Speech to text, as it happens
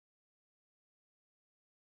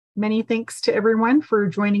Many thanks to everyone for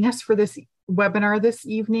joining us for this webinar this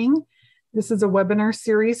evening. This is a webinar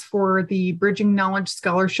series for the Bridging Knowledge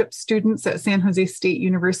Scholarship students at San Jose State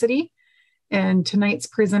University. And tonight's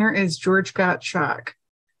presenter is George Gottschalk.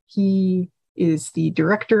 He is the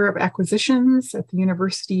Director of Acquisitions at the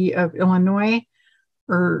University of Illinois,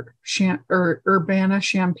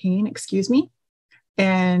 Urbana-Champaign,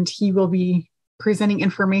 and he will be presenting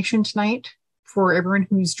information tonight for everyone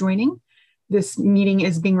who's joining. This meeting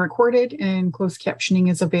is being recorded and closed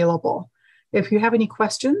captioning is available. If you have any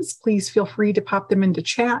questions, please feel free to pop them into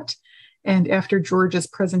chat. And after George's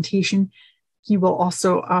presentation, he will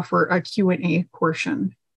also offer a Q&A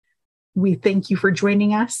portion. We thank you for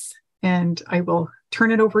joining us, and I will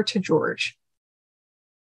turn it over to George.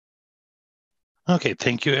 Okay,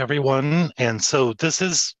 thank you, everyone. And so this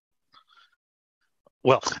is,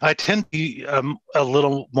 well, I tend to be a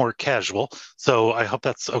little more casual, so I hope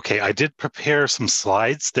that's okay. I did prepare some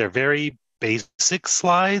slides. They're very basic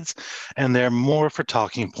slides, and they're more for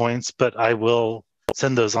talking points, but I will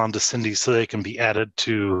send those on to Cindy so they can be added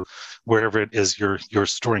to wherever it is you're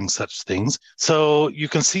storing such things. So you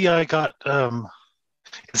can see I got,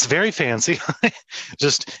 it's very fancy.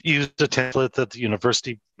 Just used a template that the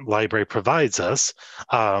university library provides us,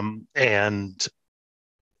 and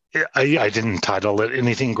I didn't title it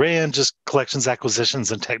anything grand, just collections,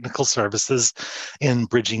 acquisitions, and technical services in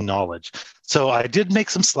bridging knowledge. So I did make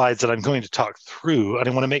some slides that I'm going to talk through, and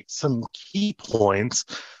I want to make some key points,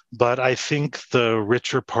 but I think the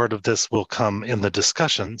richer part of this will come in the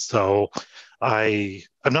discussion. So I'm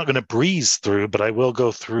not going to breeze through, but I will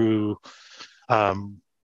go through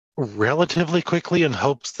relatively quickly in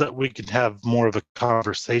hopes that we can have more of a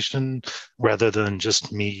conversation rather than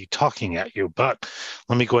just me talking at you. But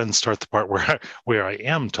let me go ahead and start the part where I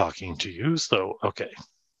am talking to you. So, okay.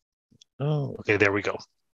 Oh, okay, there we go.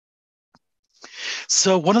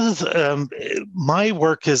 So one of the, my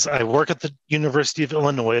work is, I work at the University of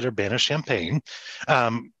Illinois at Urbana-Champaign.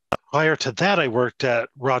 Prior to that, I worked at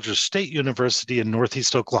Rogers State University in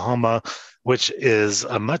Northeast Oklahoma, which is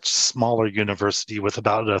a much smaller university with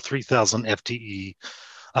about a 3,000 FTE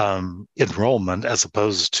enrollment, as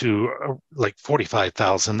opposed to like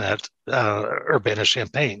 45,000 at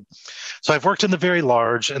Urbana-Champaign. So I've worked in the very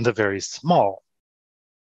large and the very small.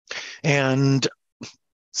 And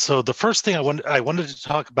so the first thing I wanted to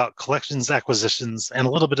talk about collections, acquisitions, and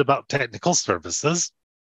a little bit about technical services.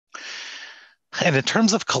 And in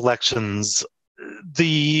terms of collections,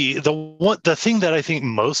 the thing that I think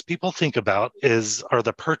most people think about are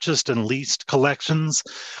the purchased and leased collections,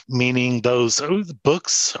 meaning those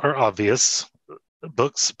books are obvious,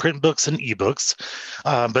 books, print books and ebooks,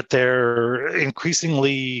 but they're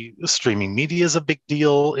increasingly streaming media is a big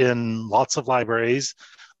deal in lots of libraries,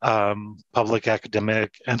 public,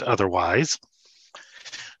 academic, and otherwise.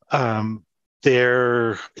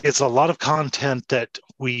 There is a lot of content that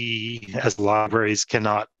we as libraries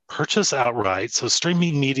cannot purchase outright. So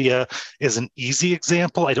streaming media is an easy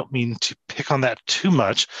example. I don't mean to pick on that too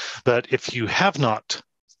much, but if you have not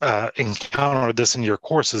encountered this in your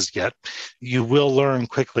courses yet, you will learn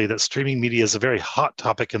quickly that streaming media is a very hot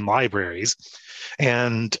topic in libraries.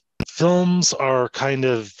 And films are kind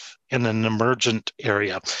of in an emergent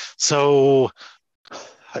area. So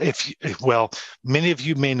many of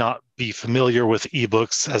you may not be familiar with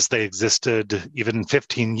ebooks as they existed even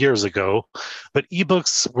 15 years ago, but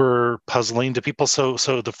ebooks were puzzling to people. So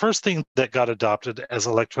the first thing that got adopted as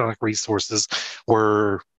electronic resources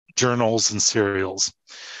were journals and serials,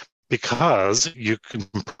 because you can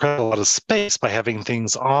compress a lot of space by having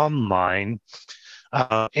things online.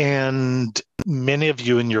 And many of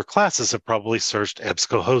you in your classes have probably searched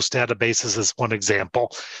EBSCOhost databases as one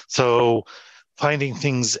example. So finding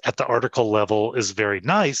things at the article level is very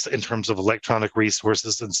nice in terms of electronic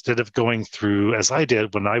resources, instead of going through, as I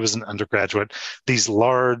did when I was an undergraduate, these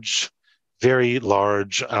large, very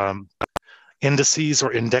large indices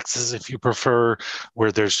or indexes, if you prefer,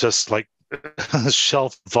 where there's just like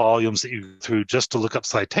shelf volumes that you go through just to look up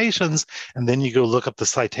citations, and then you go look up the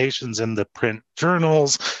citations in the print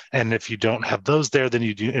journals, and if you don't have those there, then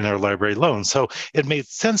you do interlibrary loans. So it made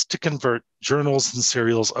sense to convert journals and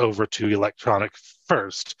serials over to electronic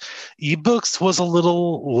first. Ebooks was a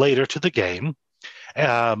little later to the game.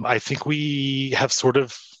 I think the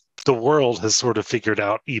world has sort of figured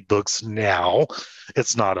out ebooks now.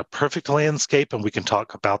 It's not a perfect landscape, and we can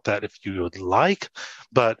talk about that if you would like,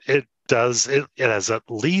 but it has at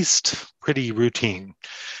least pretty routine.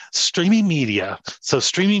 Streaming media. So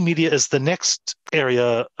streaming media is the next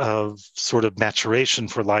area of sort of maturation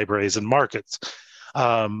for libraries and markets.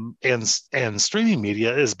 And streaming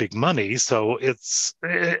media is big money. So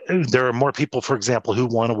there are more people, for example, who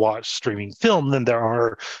want to watch streaming film than there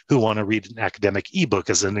are who want to read an academic ebook,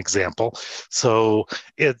 as an example. So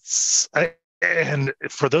and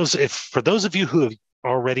for those of you who have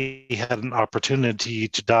already had an opportunity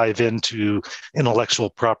to dive into intellectual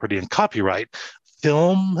property and copyright,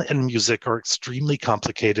 film and music are extremely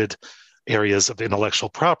complicated areas of intellectual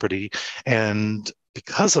property. And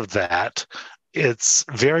because of that, it's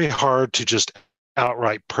very hard to just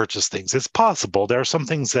outright purchase things. It's possible. There are some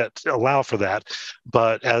things that allow for that.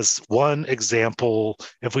 But as one example,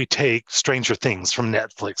 if we take Stranger Things from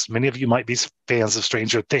Netflix, many of you might be fans of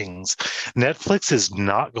Stranger Things. Netflix is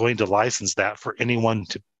not going to license that for anyone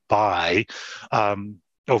to buy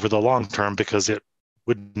over the long term because it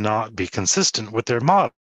would not be consistent with their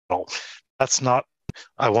model. That's not,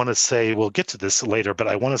 I want to say, we'll get to this later, but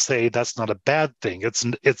I want to say that's not a bad thing.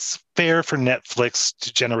 It's fair for Netflix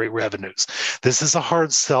to generate revenues. This is a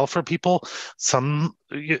hard sell for people.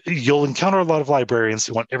 You'll encounter a lot of librarians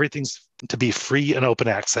who want everything to be free and open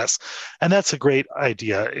access. And that's a great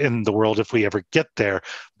idea in the world if we ever get there.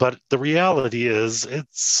 But the reality is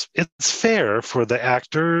it's fair for the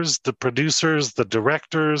actors, the producers, the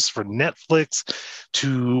directors, for Netflix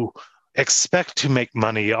to expect to make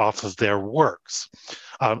money off of their works.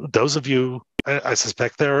 Those of you, I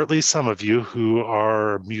suspect there are at least some of you who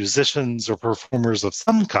are musicians or performers of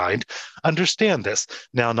some kind, understand this.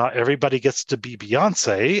 Now, not everybody gets to be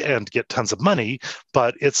Beyonce and get tons of money,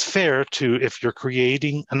 but it's fair to, if you're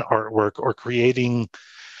creating an artwork or creating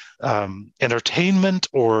entertainment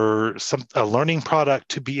or a learning product,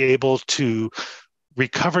 to be able to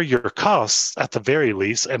recover your costs at the very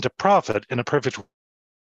least and to profit in a perfect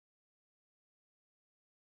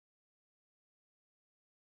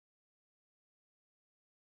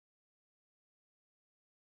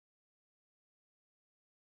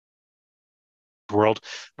world.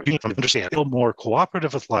 Understand, a little more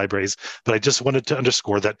cooperative with libraries, but I just wanted to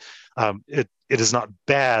underscore that it is not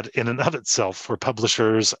bad in and of itself for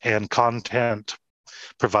publishers and content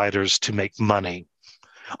providers to make money,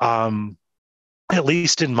 at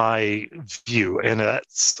least in my view. And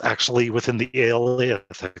that's actually within the ALA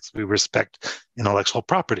ethics. We respect intellectual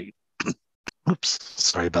property. Oops,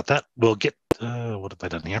 sorry about that. We'll get, what have I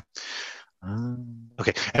done here?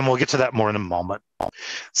 Okay, and we'll get to that more in a moment.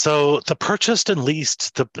 So the purchased and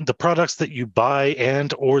leased, the products that you buy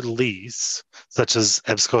and or lease, such as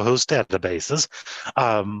EBSCOhost databases,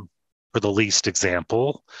 for the leased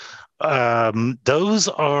example, those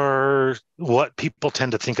are what people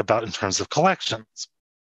tend to think about in terms of collections.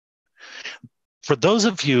 For those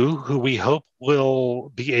of you who we hope will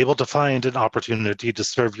be able to find an opportunity to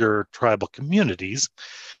serve your tribal communities,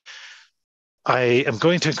 I am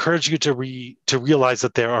going to encourage you to realize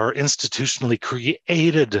that there are institutionally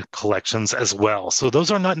created collections as well. So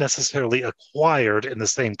those are not necessarily acquired in the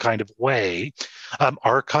same kind of way.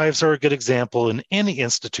 Archives are a good example. In any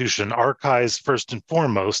institution, archives, first and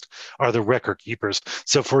foremost, are the record keepers.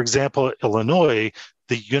 So for example, at Illinois,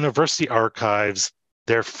 the university archives,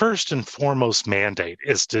 their first and foremost mandate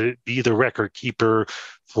is to be the record keeper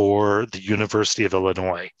for the University of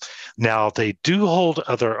Illinois. Now, they do hold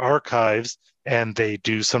other archives, and they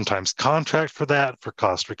do sometimes contract for that, for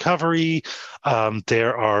cost recovery.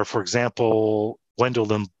 There are, for example,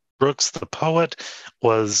 Gwendolyn Brooks, the poet,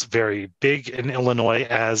 was very big in Illinois,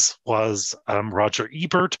 as was Roger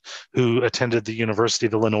Ebert, who attended the University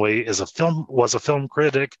of Illinois, was a film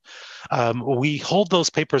critic. We hold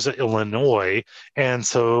those papers at Illinois, and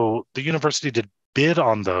so the university did bid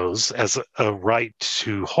on those as a right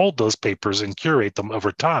to hold those papers and curate them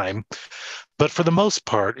over time. But for the most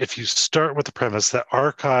part, if you start with the premise that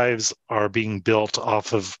archives are being built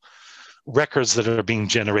off of records that are being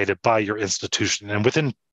generated by your institution, and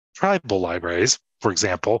within tribal libraries, for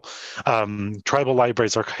example, tribal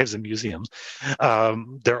libraries, archives, and museums,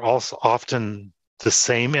 they're also often the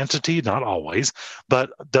same entity, not always,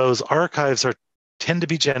 but those archives tend to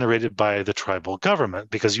be generated by the tribal government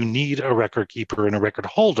because you need a record keeper and a record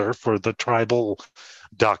holder for the tribal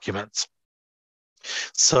documents.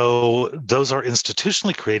 So those are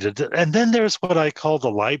institutionally created. And then there's what I call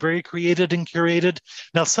the library created and curated.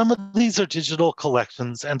 Now, some of these are digital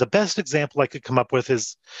collections, and the best example I could come up with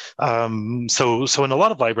is, so in a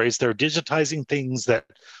lot of libraries, they're digitizing things that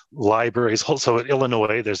libraries hold. So at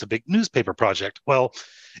Illinois, there's a big newspaper project. Well,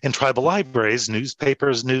 in tribal libraries,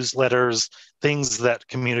 newspapers, newsletters, things that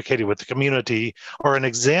communicated with the community are an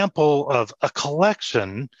example of a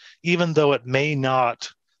collection, even though it may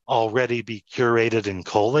not already be curated and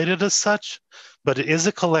collated as such, but it is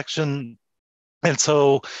a collection And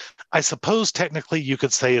so I suppose technically you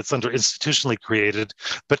could say it's under institutionally created,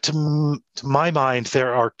 but to my mind,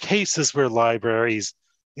 there are cases where libraries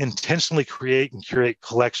intentionally create and curate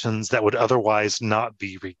collections that would otherwise not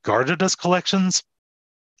be regarded as collections.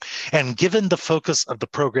 And given the focus of the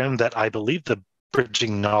program that I believe the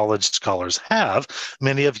Bridging Knowledge Scholars have,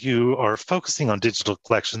 many of you are focusing on digital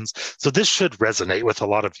collections. So this should resonate with a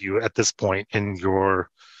lot of you at this point in your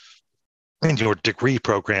degree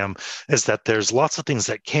program, is that there's lots of things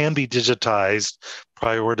that can be digitized.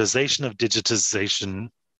 Prioritization of digitization,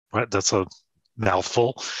 right? That's a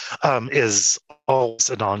mouthful, is always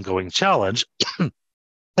an ongoing challenge.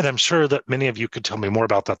 And I'm sure that many of you could tell me more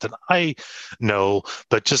about that than I know,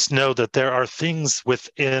 but just know that there are things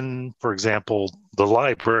within, for example, the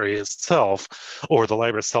library itself, or the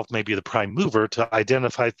library itself may be the prime mover to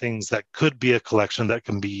identify things that could be a collection that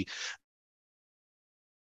can be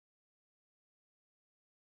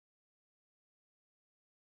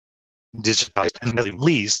digitized, and at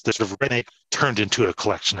least the sort of turned into a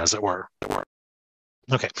collection, as it were.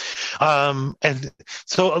 Okay. And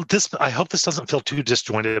so I hope this doesn't feel too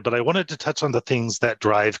disjointed, but I wanted to touch on the things that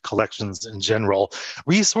drive collections in general.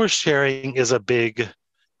 Resource sharing is a big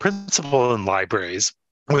principle in libraries.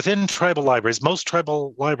 Within tribal libraries, most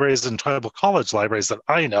tribal libraries and tribal college libraries that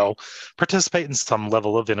I know participate in some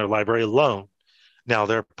level of interlibrary loan. Now,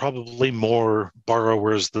 there are probably more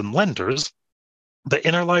borrowers than lenders. The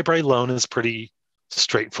interlibrary loan is pretty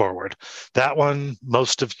straightforward. That one,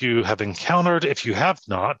 most of you have encountered. If you have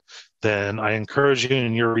not, then I encourage you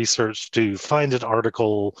in your research to find an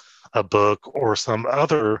article, a book, or some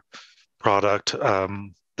other product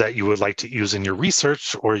that you would like to use in your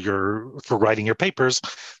research or for writing your papers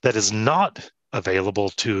that is not available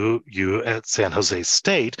to you at San Jose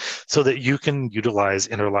State, so that you can utilize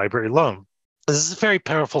interlibrary loan. This is a very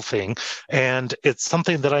powerful thing, and it's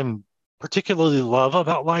something that I'm particularly love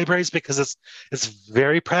about libraries because it's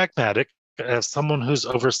very pragmatic. As someone who's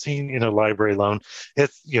overseen interlibrary loan,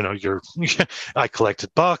 it's I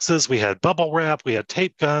collected boxes, we had bubble wrap, we had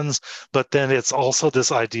tape guns, but then it's also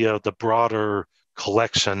this idea of the broader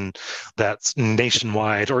collection that's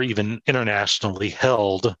nationwide or even internationally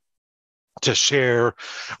held to share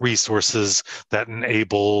resources that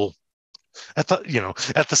enable at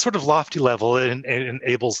the sort of lofty level, it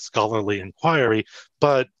enables scholarly inquiry,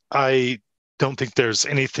 but I don't think there's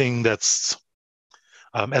anything that's,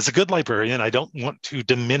 as a good librarian, I don't want to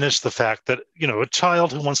diminish the fact that, a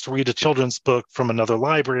child who wants to read a children's book from another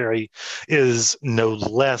library is no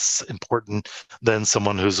less important than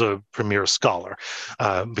someone who's a premier scholar,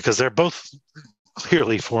 because they're both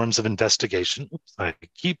clearly forms of investigation. Oops,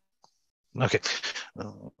 okay,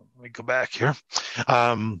 let me go back here.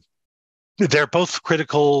 They're both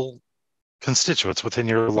critical constituents within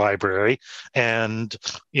your library, and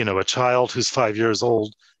a child who's 5 years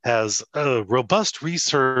old has a robust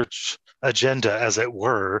research agenda, as it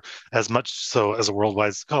were, as much so as a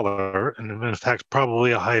worldwide scholar, and in fact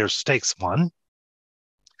probably a higher stakes one.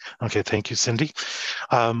 Okay, thank you, Cindy.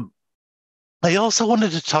 I also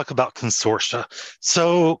wanted to talk about consortia.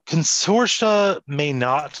 So consortia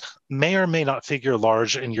may or may not figure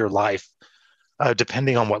large in your life,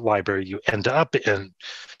 depending on what library you end up in.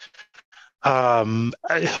 One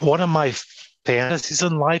of my fantasies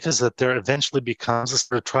in life is that there eventually becomes a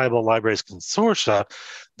sort of tribal libraries consortia.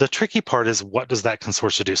 The tricky part is, what does that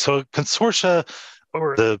consortia do? So consortia,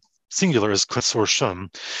 or the singular is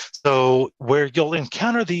consortium. So where you'll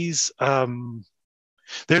encounter these,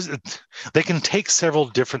 they can take several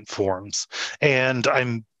different forms. And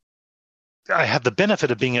I have the benefit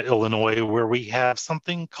of being at Illinois, where we have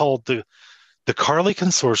something called the Carly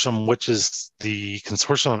Consortium, which is the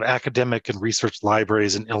consortium of academic and research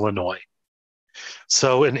libraries in Illinois.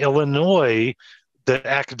 So in Illinois, the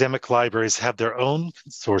academic libraries have their own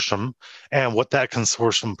consortium, and what that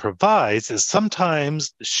consortium provides is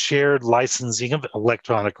sometimes shared licensing of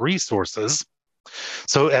electronic resources.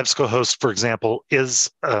 So EBSCOhost, for example, is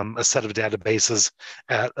a set of databases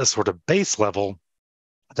at a sort of base level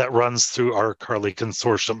that runs through our Carly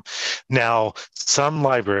Consortium. Now, some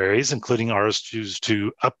libraries, including ours, choose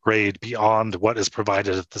to upgrade beyond what is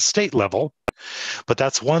provided at the state level, but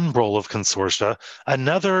that's one role of consortia.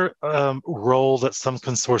 Another role that some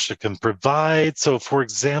consortia can provide, so for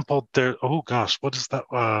example, what is that?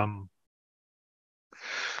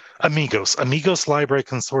 Amigos Library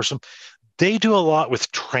Consortium. They do a lot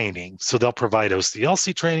with training. So they'll provide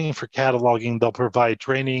OCLC training for cataloging. They'll provide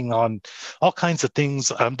training on all kinds of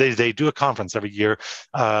things. They do a conference every year.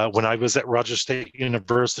 When I was at Rogers State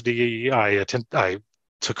University, I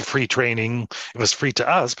took a free training. It was free to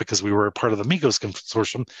us because we were a part of the Migos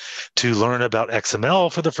Consortium to learn about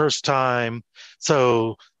XML for the first time.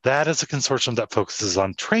 So that is a consortium that focuses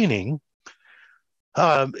on training.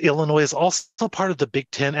 Illinois is also part of the Big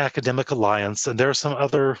Ten Academic Alliance, and there are some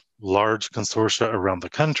other large consortia around the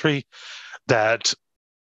country that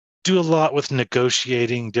do a lot with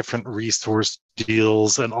negotiating different resource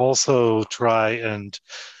deals and also try and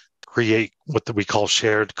create what we call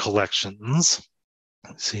shared collections.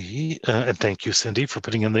 Let's see, and thank you, Cindy, for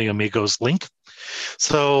putting in the Amigos link.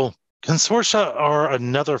 So consortia are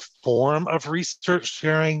another form of research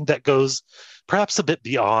sharing that goes perhaps a bit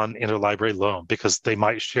beyond interlibrary loan, because they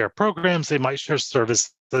might share programs, they might share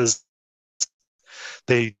services,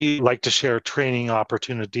 they like to share training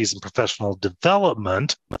opportunities and professional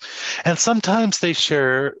development, and sometimes they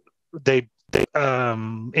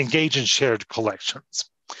engage in shared collections.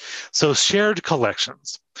 So shared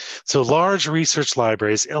collections. So large research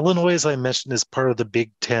libraries. Illinois, as I mentioned, is part of the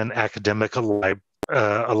Big Ten Academic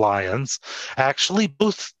Alliance. Actually,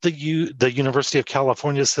 both the University of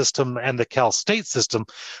California system and the Cal State system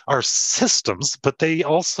are systems, but they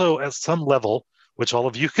also, at some level, which all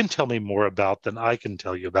of you can tell me more about than I can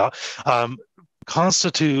tell you about,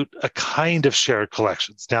 constitute a kind of shared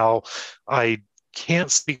collections. Now, I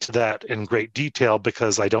can't speak to that in great detail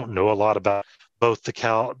because I don't know a lot about both the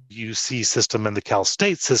Cal UC system and the Cal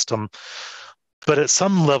State system, but at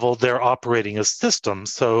some level they're operating as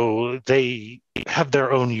systems. So they have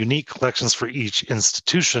their own unique collections for each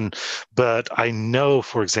institution. But I know,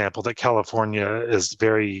 for example, that California is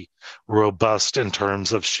very robust in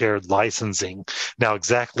terms of shared licensing. Now,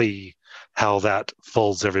 exactly how that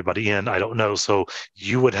folds everybody in, I don't know. So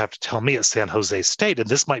you would have to tell me at San Jose State, and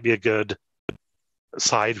this might be a good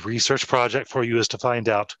side research project for you, is to find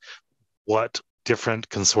out what different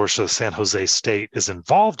consortia San Jose State is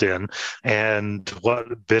involved in and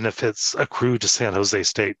what benefits accrue to San Jose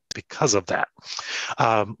State because of that.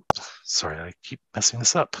 Sorry, I keep messing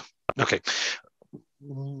this up. Okay,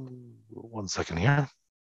 1 second here.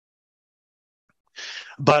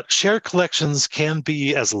 But shared collections can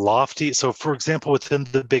be as lofty. So for example, within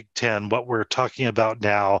the Big Ten, what we're talking about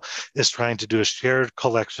now is trying to do a shared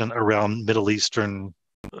collection around Middle Eastern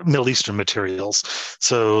materials.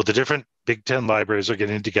 So the different Big Ten libraries are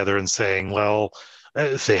getting together and saying, well,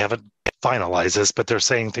 they haven't finalized this, but they're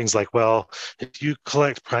saying things like, well, if you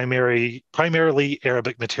collect primarily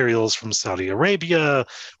Arabic materials from Saudi Arabia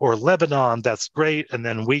or Lebanon, that's great. And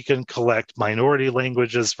then we can collect minority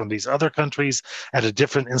languages from these other countries at a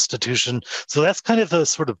different institution. So that's kind of the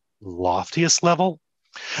sort of loftiest level.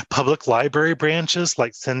 Public library branches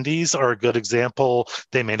like Cindy's are a good example.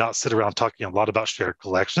 They may not sit around talking a lot about shared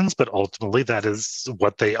collections, but ultimately that is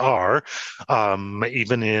what they are.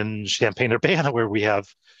 Even in Champaign-Urbana, where we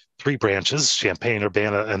have 3 branches,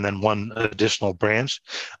 Champaign-Urbana, and then 1 additional branch,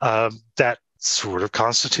 that sort of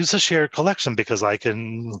constitutes a shared collection because I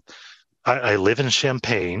live in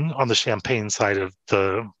Champaign, on the Champaign side of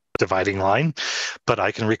the dividing line, but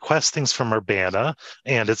I can request things from Urbana,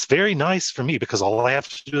 and it's very nice for me because all I have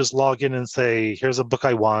to do is log in and say, here's a book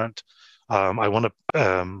I want. I want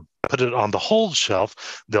to put it on the hold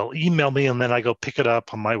shelf. They'll email me, and then I go pick it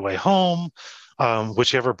up on my way home,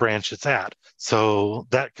 whichever branch it's at. So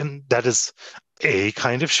that is a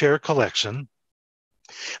kind of shared collection.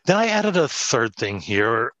 Then I added a third thing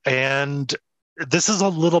here, and this is a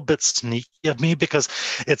little bit sneaky of me because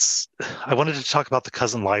I wanted to talk about the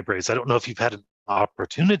cousin libraries. I don't know if you've had an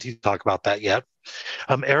opportunity to talk about that yet.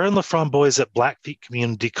 Aaron Laframboise at Blackfeet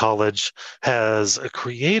Community College has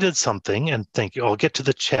created something, and thank you. I'll get to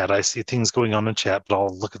the chat. I see things going on in chat, but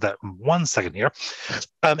I'll look at that in 1 second here.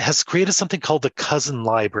 Has created something called the Cousin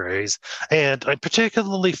Libraries, and I'm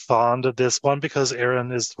particularly fond of this one because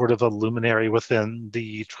Aaron is sort of a luminary within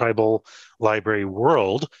the tribal library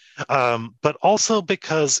world, but also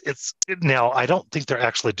because now I don't think they're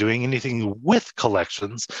actually doing anything with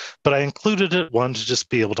collections, but I included it, one, to just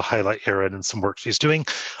be able to highlight Aaron and some work she's doing,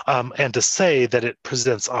 and to say that it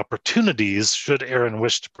presents opportunities, should Aaron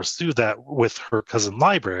wish to pursue that with her cousin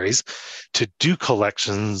libraries, to do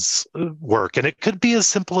collections work. And it could be as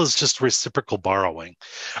simple as just reciprocal borrowing.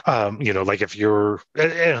 Like if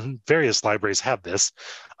and various libraries have this.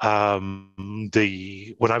 When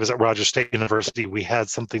I was at Rogers State University, we had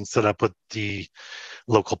something set up with the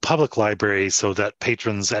local public library so that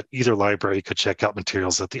patrons at either library could check out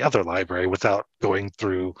materials at the other library without going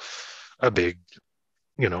through a big,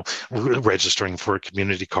 registering for a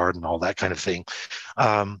community card and all that kind of thing.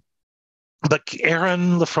 But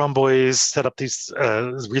Aaron Laframboise set up these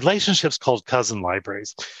relationships called cousin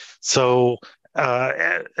libraries. So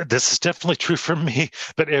This is definitely true for me,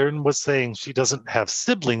 but Erin was saying she doesn't have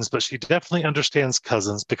siblings, but she definitely understands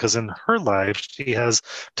cousins because in her life, she has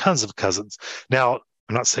tons of cousins. Now,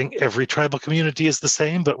 I'm not saying every tribal community is the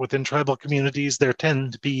same, but within tribal communities, there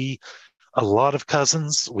tend to be a lot of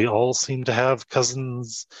cousins. We all seem to have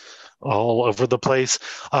cousins all over the place.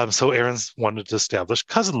 So Erin's wanted to establish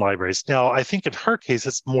cousin libraries. Now, I think in her case,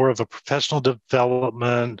 it's more of a professional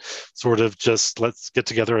development, sort of just let's get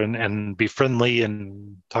together and be friendly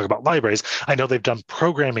and talk about libraries. I know they've done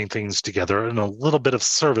programming things together and a little bit of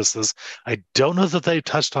services. I don't know that they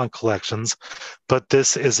touched on collections, but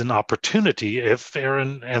this is an opportunity if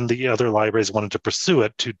Erin and the other libraries wanted to pursue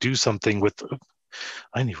it to do something with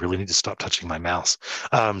I really need to stop touching my mouse,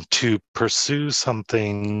 to pursue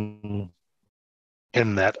something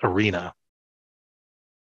in that arena.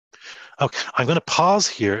 Okay, I'm going to pause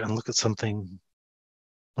here and look at something.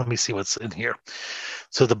 Let me see what's in here.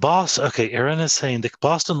 So Erin is saying the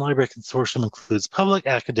Boston Library Consortium includes public,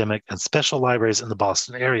 academic, and special libraries in the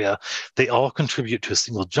Boston area. They all contribute to a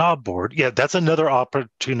single job board. Yeah, that's another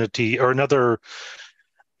opportunity or another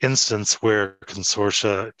instance where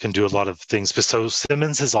consortia can do a lot of things. So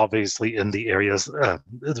Simmons is obviously in the areas,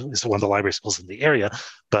 is one of the library schools in the area,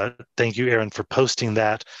 but thank you, Erin, for posting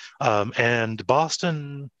that. And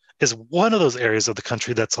Boston is one of those areas of the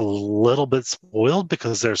country that's a little bit spoiled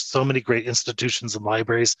because there's so many great institutions and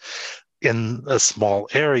libraries in a small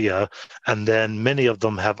area, and then many of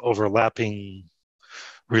them have overlapping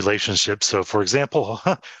relationships. So, for example,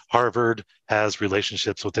 Harvard has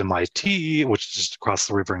relationships with MIT, which is just across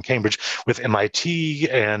the river in Cambridge, with MIT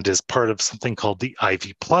and is part of something called the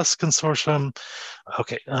Ivy Plus Consortium.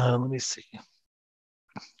 Okay, let me see.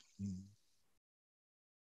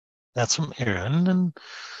 That's from Erin,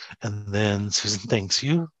 and then Susan thanks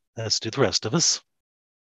you. Let's do the rest of us.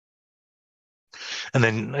 And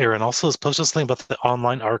then Erin also has posted something about the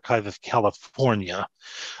Online Archive of California.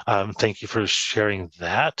 Thank you for sharing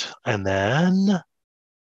that. And then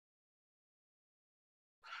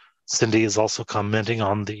Cindy is also commenting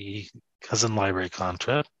on the cousin library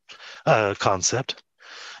concept.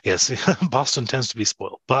 Yes, Boston tends to be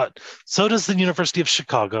spoiled, but so does the University of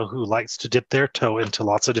Chicago, who likes to dip their toe into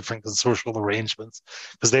lots of different consortial arrangements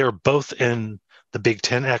because they are both in the Big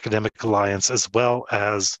Ten Academic Alliance as well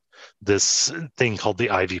as this thing called the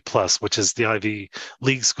Ivy Plus, which is the Ivy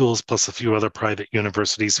League schools plus a few other private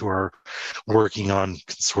universities who are working on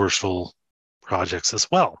consortial projects as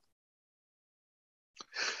well.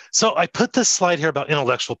 So I put this slide here about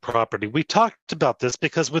intellectual property. We talked about this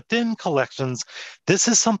because within collections, this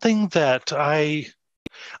is something that I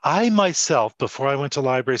myself, before I went to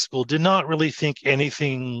library school, did not really think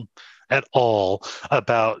anything at all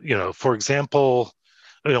about, for example,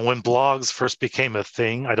 when blogs first became a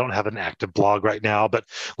thing. I don't have an active blog right now, but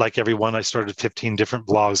like everyone, I started 15 different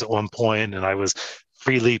blogs at one point, and I was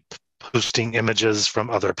freely posting images from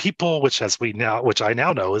other people, which I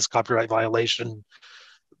now know is copyright violation.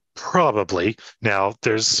 Probably. Now,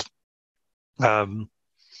 there's,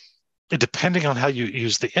 depending on how you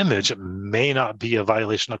use the image, it may not be a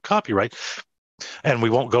violation of copyright. And we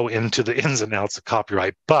won't go into the ins and outs of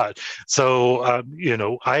copyright. But so,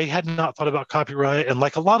 I had not thought about copyright. And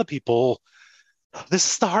like a lot of people, this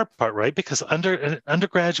is the hard part, right? Because an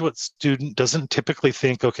undergraduate student doesn't typically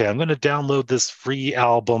think, okay, I'm going to download this free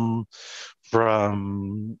album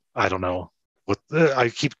from, I don't know, I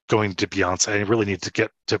keep going to Beyonce. I really need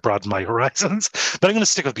to broaden my horizons, but I'm going to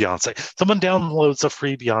stick with Beyonce. Someone downloads a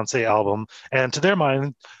free Beyonce album, and to their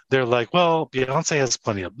mind, they're like, well, Beyonce has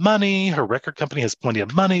plenty of money. Her record company has plenty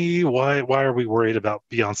of money. Why are we worried about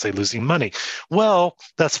Beyonce losing money? Well,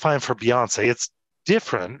 that's fine for Beyonce. It's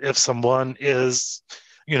different if someone is,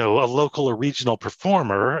 a local or regional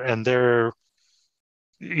performer and they're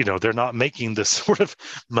not making the sort of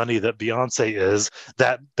money that Beyonce is.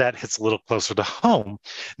 That hits a little closer to home.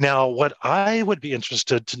 Now, what I would be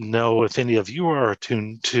interested to know, if any of you are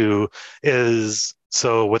attuned to, is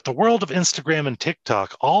so with the world of Instagram and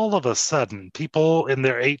TikTok, all of a sudden, people in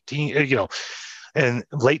their and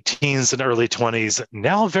late teens and early 20s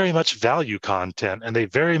now very much value content, and they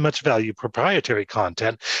very much value proprietary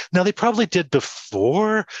content. Now, they probably did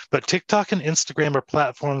before, but TikTok and Instagram are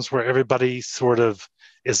platforms where everybody sort of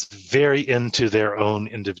is very into their own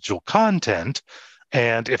individual content.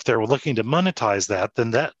 And if they're looking to monetize that,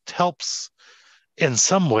 then that in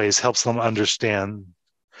some ways helps them understand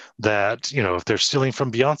that, if they're stealing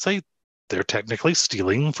from Beyonce, they're technically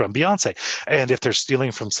stealing from Beyonce. And if they're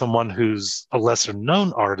stealing from someone who's a lesser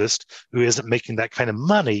known artist who isn't making that kind of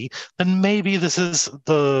money, then maybe this is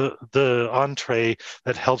the entree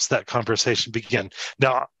that helps that conversation begin.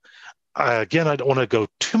 Now, Again, I don't want to go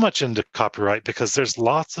too much into copyright because there's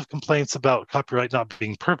lots of complaints about copyright not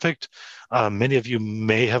being perfect. Many of you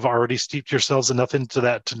may have already steeped yourselves enough into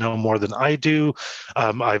that to know more than I do.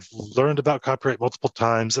 I've learned about copyright multiple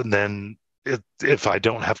times, and then if I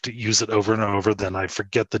don't have to use it over and over, then I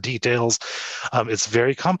forget the details. It's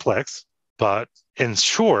very complex, but in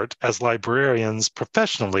short, as librarians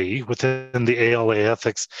professionally within the ALA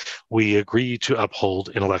ethics, we agree to uphold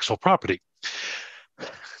intellectual property.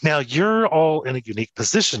 Now, you're all in a unique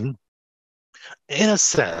position in a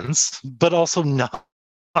sense, but also not.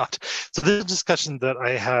 So this is a discussion that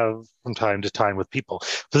I have from time to time with people.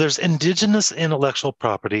 So there's indigenous intellectual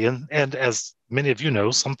property, and as many of you know,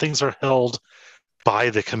 some things are held by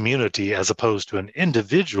the community as opposed to an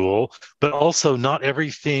individual, but also not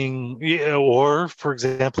everything, or for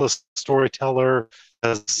example, a storyteller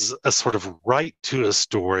has a sort of right to a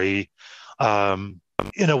story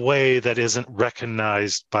in a way that isn't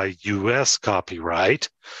recognized by US copyright.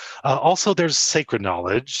 Also, there's sacred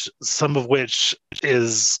knowledge, some of which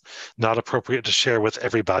is not appropriate to share with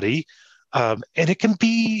everybody. And it can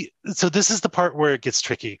be, so this is the part where it gets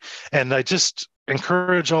tricky. And I just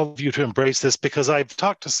encourage all of you to embrace this because I've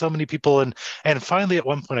talked to so many people and finally at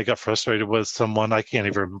one point I got frustrated with someone. I can't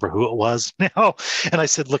even remember who it was now. And I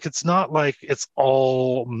said, look, it's not like it's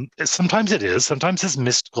all, sometimes it is, sometimes it's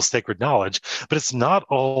mystical sacred knowledge, but it's not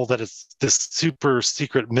all that it's this super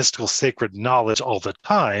secret mystical sacred knowledge all the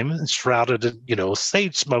time, shrouded in,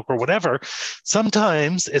 sage smoke or whatever.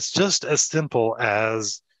 Sometimes it's just as simple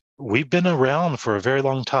as we've been around for a very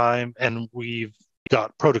long time and we've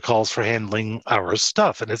got protocols for handling our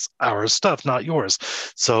stuff, and it's our stuff, not yours.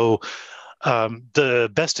 So the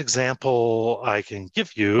best example I can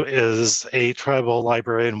give you is a tribal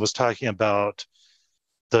librarian was talking about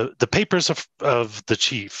the papers of the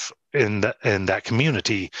chief in that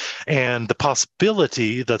community, and the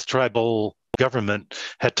possibility that the tribal government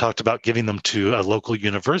had talked about giving them to a local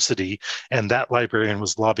university, and that librarian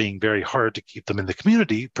was lobbying very hard to keep them in the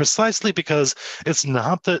community, precisely because it's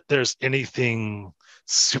not that there's anything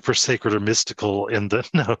super sacred or mystical in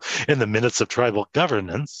the minutes of tribal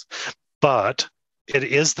governance, but it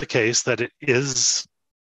is the case that it is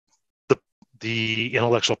the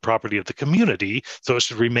intellectual property of the community, so it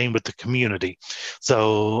should remain with the community.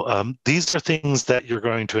 So these are things that you're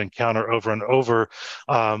going to encounter over and over.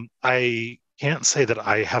 I can't say that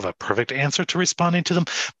I have a perfect answer to responding to them,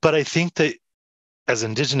 but I think that as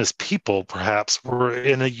Indigenous people, perhaps we're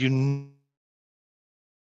in a unique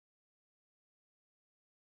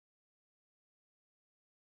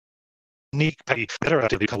better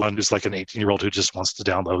at one who's like an 18-year-old who just wants to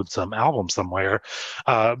download some album somewhere,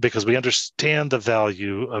 because we understand the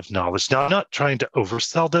value of knowledge. Now, I'm not trying to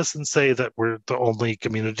oversell this and say that we're the only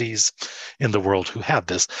communities in the world who have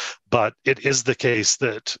this, but it is the case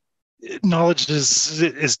that knowledge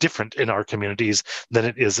is different in our communities than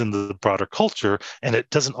it is in the broader culture, and it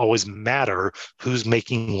doesn't always matter who's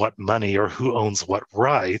making what money or who owns what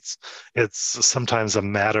rights. It's sometimes a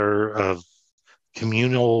matter of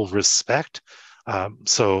communal respect.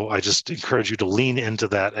 So I just encourage you to lean into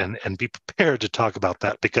that and be prepared to talk about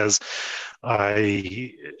that, because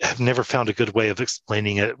I have never found a good way of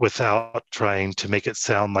explaining it without trying to make it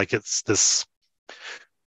sound like it's this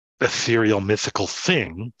ethereal mythical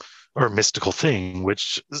thing or mystical thing,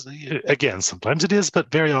 which again, sometimes it is,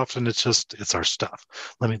 but very often it's our stuff.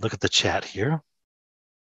 Let me look at the chat here.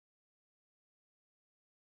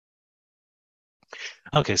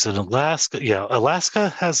 Okay, so in Alaska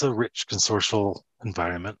has a rich consortial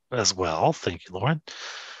environment as well. Thank you, Lauren.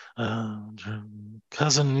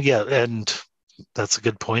 Cousin, and that's a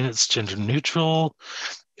good point. It's gender neutral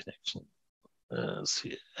connection.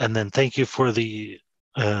 And then thank you for the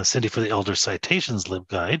Cindy for the Elder Citations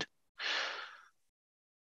LibGuide.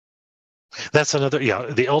 That's another,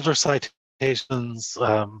 the Elder Citations.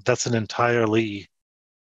 That's an entirely.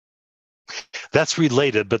 That's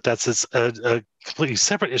related, but that's a completely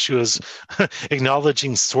separate issue, is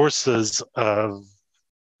acknowledging sources of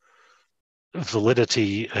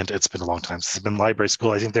validity. And it's been a long time since I've been in library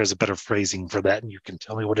school. I think there's a better phrasing for that, and you can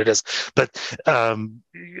tell me what it is. But an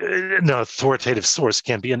authoritative source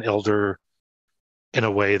can be an elder in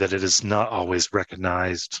a way that it is not always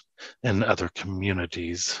recognized in other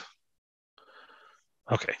communities.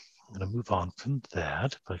 Okay, I'm going to move on from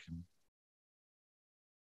that. If I can.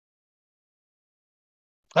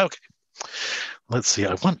 Okay, let's see.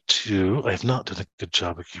 I have not done a good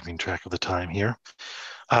job of keeping track of the time here.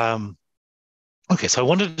 Okay, so I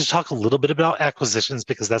wanted to talk a little bit about acquisitions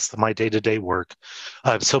because that's my day-to-day work.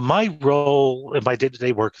 So my role in my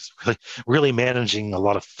day-to-day work is really managing a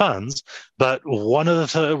lot of funds, but one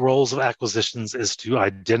of the roles of acquisitions is to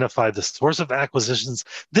identify the source of acquisitions.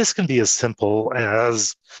 This can be as simple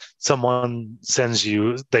as someone sends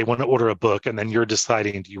you, they want to order a book, and then you're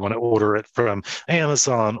deciding, do you want to order it from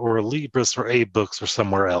Amazon or Libris or A-Books or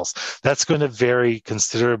somewhere else? That's going to vary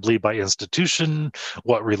considerably by institution,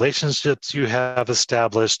 what relationships you have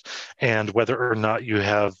established, and whether or not you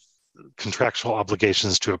have contractual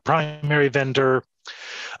obligations to a primary vendor.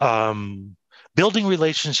 Building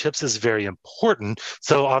relationships is very important.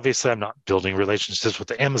 So obviously I'm not building relationships with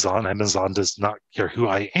Amazon. Amazon does not care who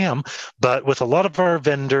I am, but with a lot of our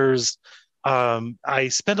vendors, I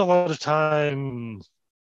spend a lot of time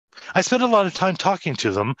talking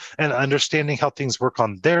to them and understanding how things work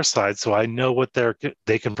on their side, so I know what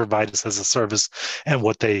they can provide us as a service and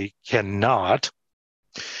what they cannot.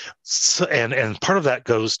 So, and part of that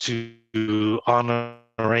goes to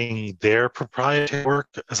honoring their proprietary work.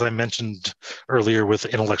 As I mentioned earlier with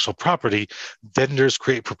intellectual property, vendors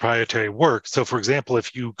create proprietary work. So for example,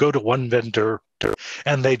 if you go to one vendor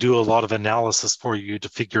and they do a lot of analysis for you to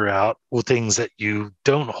figure out things that you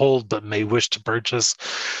don't hold but may wish to purchase,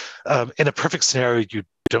 in a perfect scenario, you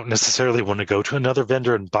don't necessarily want to go to another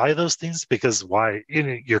vendor and buy those things, because why?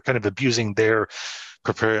 You're kind of abusing their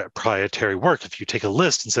proprietary work if you take a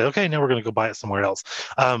list and say, okay, now we're going to go buy it somewhere else,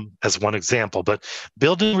 as one example. But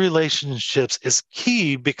building relationships is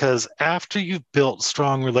key, because after you've built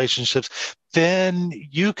strong relationships, then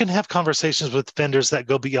you can have conversations with vendors that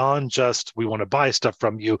go beyond just, we want to buy stuff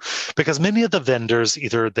from you, because many of the vendors,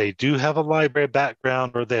 either they do have a library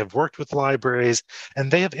background or they have worked with libraries and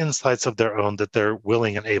they have insights of their own that they're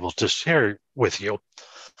willing and able to share with you.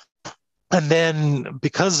 And then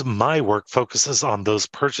because my work focuses on those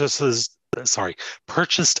purchased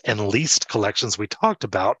and leased collections we talked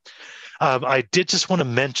about, I did just want to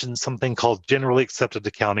mention something called generally accepted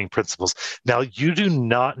accounting principles. Now, you do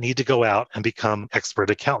not need to go out and become expert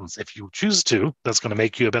accountants. If you choose to, that's going to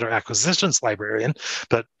make you a better acquisitions librarian,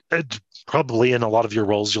 but probably in a lot of your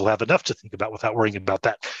roles, you'll have enough to think about without worrying about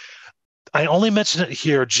that. I only mention it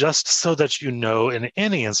here just so that you know, in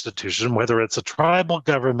any institution, whether it's a tribal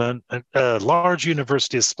government, a large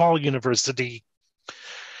university, a small university,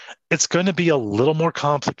 it's going to be a little more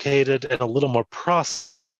complicated and a little more process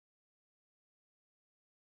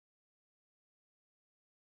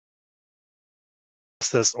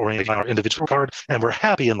oriented on our individual card, and we're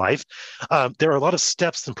happy in life. There are a lot of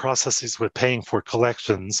steps and processes with paying for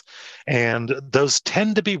collections, and those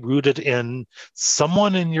tend to be rooted in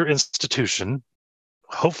someone in your institution.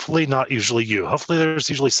 Hopefully not usually you. Hopefully there's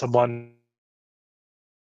usually someone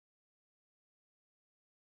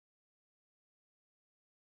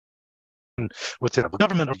within the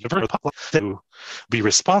government or university to be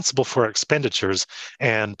responsible for expenditures.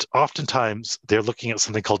 And oftentimes they're looking at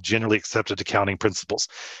something called generally accepted accounting principles.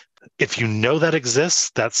 If you know that exists,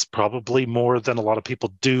 that's probably more than a lot of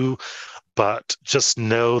people do. But just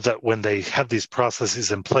know that when they have these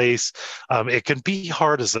processes in place, it can be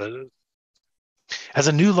hard as a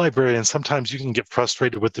new librarian. Sometimes you can get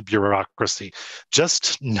frustrated with the bureaucracy.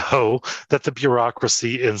 Just know that the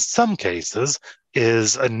bureaucracy in some cases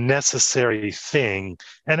is a necessary thing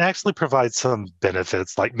and actually provides some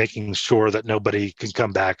benefits, like making sure that nobody can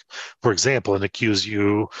come back, for example, and accuse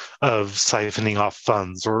you of siphoning off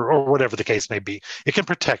funds or whatever the case may be. It can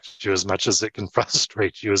protect you as much as it can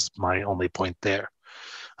frustrate you, is my only point there.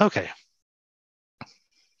 Okay.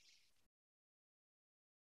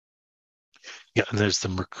 Yeah, and there's the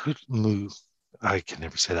I can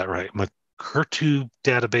never say that right. Merkurtu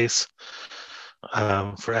database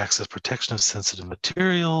for access protection of sensitive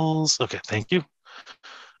materials. Okay, thank you.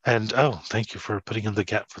 And thank you for putting in the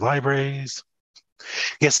gap for libraries.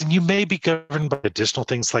 Yes, and you may be governed by additional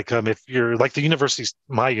things, like if you're like the universities,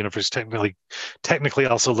 my university technically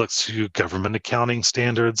also looks to government accounting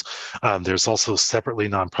standards. There's also separately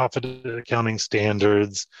nonprofit accounting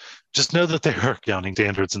standards. Just know that there are accounting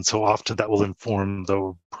standards, and so often that will inform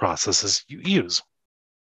the processes you use.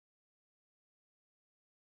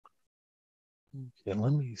 Okay,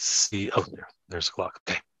 let me see. Oh, there's a clock.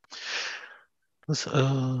 Okay.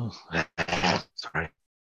 Sorry.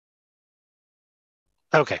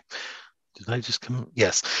 Okay. Did I just come?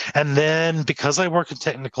 Yes. And then because I work in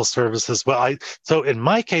technical services, so in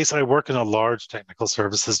my case, I work in a large technical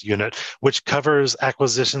services unit, which covers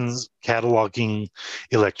acquisitions, cataloging,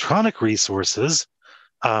 electronic resources,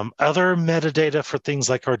 other metadata for things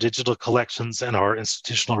like our digital collections and our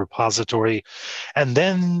institutional repository. And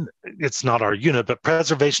then it's not our unit, but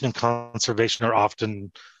preservation and conservation are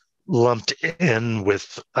often lumped in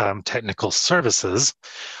with technical services.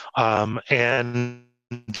 And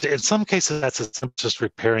in some cases, that's just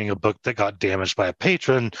repairing a book that got damaged by a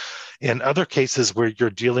patron. In other cases where you're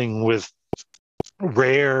dealing with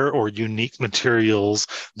rare or unique materials,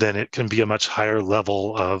 then it can be a much higher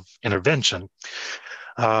level of intervention.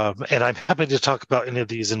 And I'm happy to talk about any of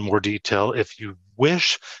these in more detail if you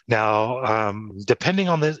wish. Now, depending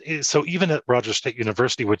on so even at Rogers State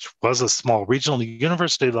University, which was a small regional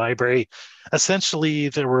university library, essentially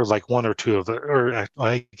there were like one or two of, or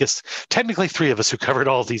I guess technically three of us who covered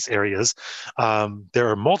all these areas. There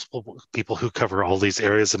are multiple people who cover all these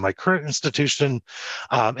areas in my current institution.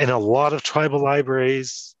 In a lot of tribal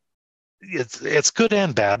libraries, it's good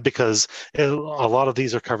and bad because a lot of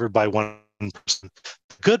these are covered by one person.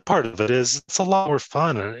 The good part of it is it's a lot more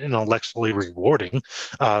fun and intellectually rewarding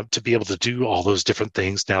to be able to do all those different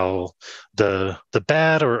things. Now, the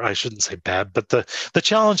bad, or I shouldn't say bad, but the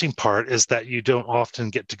challenging part is that you don't often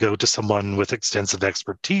get to go to someone with extensive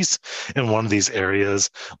expertise in one of these areas.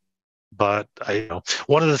 But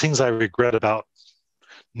one of the things I regret about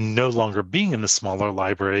no longer being in the smaller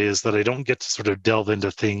library is that I don't get to sort of delve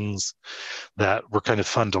into things that were kind of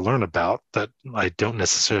fun to learn about that I don't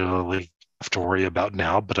necessarily have to worry about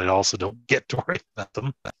now, but I also don't get to worry about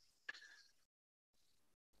them.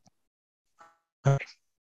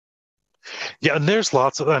 Yeah, and there's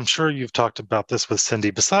lots of, I'm sure you've talked about this with Cindy,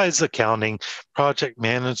 besides accounting, project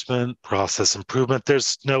management, process improvement,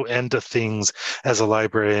 there's no end to things as a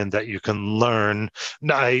librarian that you can learn.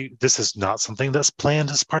 Now, this is not something that's planned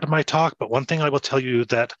as part of my talk, but one thing I will tell you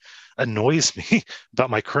that annoys me about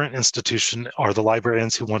my current institution are the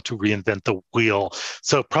librarians who want to reinvent the wheel.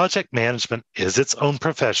 So project management is its own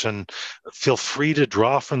profession. Feel free to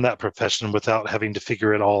draw from that profession without having to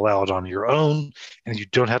figure it all out on your own. And you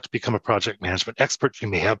don't have to become a project management expert. You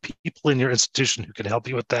may have people in your institution who can help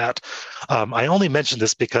you with that. I only mention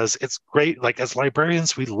this because it's great. Like as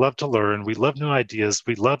librarians, we love to learn. We love new ideas.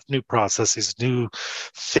 We love new processes, new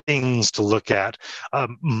things to look at.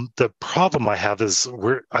 The problem I have is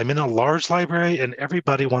I'm in a large library and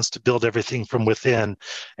everybody wants to build everything from within.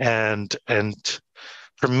 And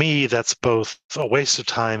for me, that's both a waste of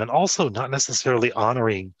time and also not necessarily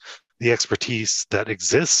honoring the expertise that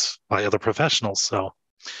exists by other professionals. So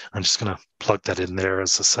I'm just going to plug that in there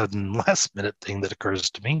as a sudden last minute thing that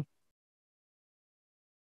occurs to me.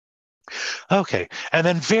 Okay, and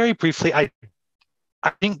then very briefly, I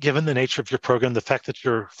think given the nature of your program, the fact that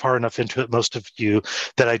you're far enough into it, most of you,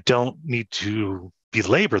 that I don't need to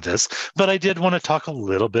belabor this, but I did want to talk a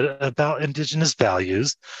little bit about Indigenous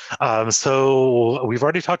values. So we've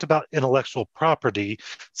already talked about intellectual property.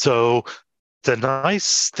 So the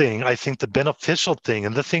nice thing, I think the beneficial thing,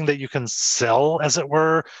 and the thing that you can sell, as it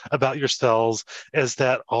were, about yourselves is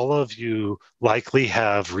that all of you likely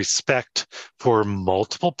have respect for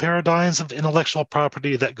multiple paradigms of intellectual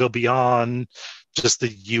property that go beyond just the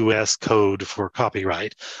U.S. code for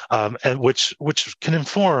copyright, and which can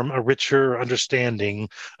inform a richer understanding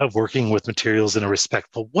of working with materials in a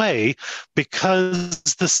respectful way, because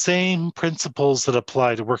the same principles that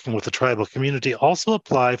apply to working with the tribal community also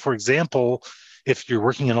apply, for example, if you're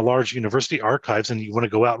working in a large university archives and you want to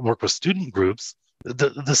go out and work with student groups,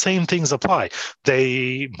 the same things apply.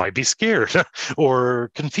 They might be scared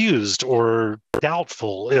or confused or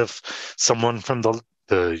doubtful if someone from the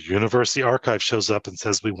university archive shows up and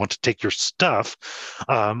says, we want to take your stuff.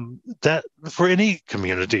 That for any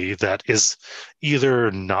community that is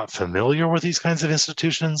either not familiar with these kinds of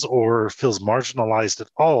institutions or feels marginalized at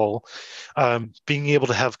all, being able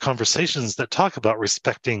to have conversations that talk about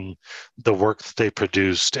respecting the work that they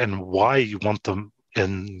produced and why you want them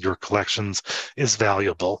in your collections is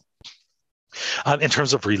valuable. In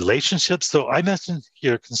terms of relationships, so I mentioned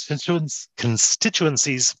here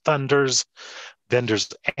constituencies, funders, vendors,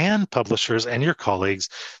 and publishers, and your colleagues.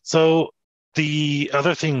 So the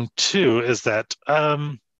other thing too is that,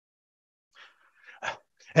 and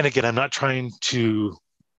again, I'm not trying to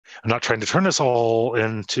turn us all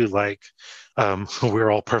into like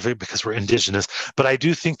we're all perfect because we're Indigenous, but I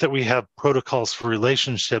do think that we have protocols for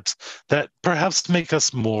relationships that perhaps make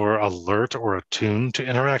us more alert or attuned to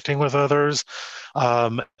interacting with others.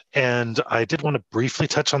 And I did want to briefly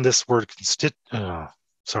touch on this word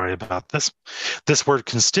sorry about this word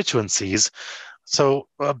constituencies. So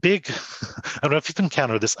a big, I don't know if you've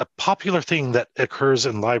encountered this, a popular thing that occurs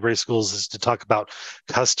in library schools is to talk about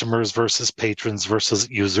customers versus patrons versus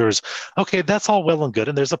users. Okay, that's all well and good,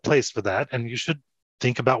 and there's a place for that, and you should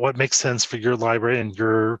think about what makes sense for your library and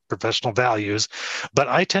your professional values. But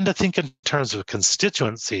I tend to think in terms of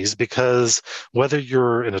constituencies, because whether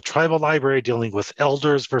you're in a tribal library dealing with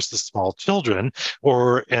elders versus small children,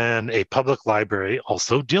 or in a public library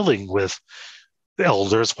also dealing with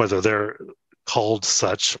elders, whether they're called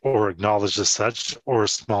such or acknowledged as such, or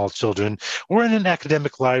small children, or in an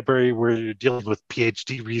academic library where you're dealing with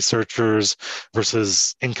PhD researchers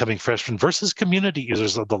versus incoming freshmen versus community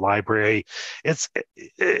users of the library. It's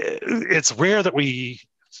rare that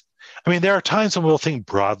there are times when we'll think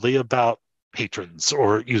broadly about patrons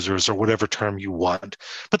or users or whatever term you want.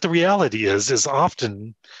 But the reality is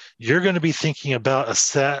often you're going to be thinking about a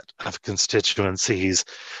set of constituencies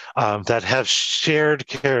that have shared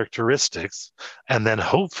characteristics, and then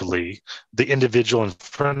hopefully the individual in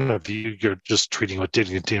front of you, you're just treating with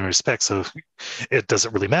dignity and respect. So it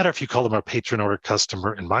doesn't really matter if you call them a patron or a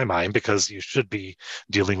customer in my mind, because you should be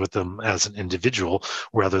dealing with them as an individual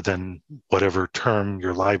rather than whatever term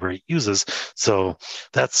your library uses. So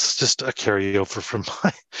that's just a carryover from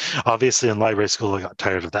obviously in library school, I got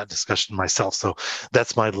tired of that discussion myself. So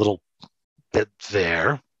that's my little bit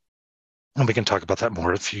there. And we can talk about that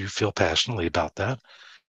more if you feel passionately about that.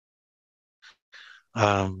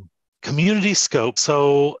 Community scope.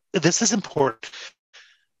 So this is important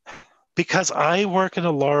because I work in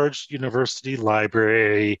a large university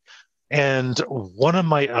library, and one of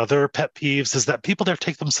my other pet peeves is that people there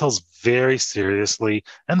take themselves very seriously,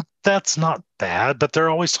 and that's not bad, but they're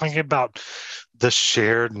always talking about the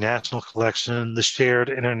shared national collection, the shared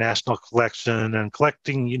international collection, and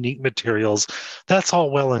collecting unique materials. That's all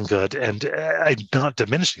well and good. And I'm not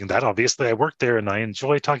diminishing that. Obviously, I work there and I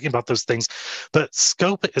enjoy talking about those things. But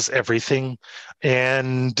scope is everything.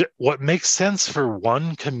 And what makes sense for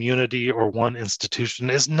one community or one institution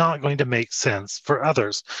is not going to make sense for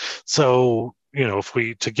others. So, if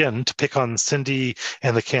we, again, to pick on Cindy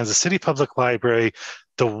and the Kansas City Public Library,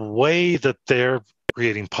 the way that they're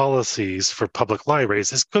creating policies for public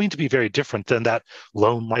libraries is going to be very different than that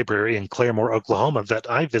lone library in Claremore, Oklahoma that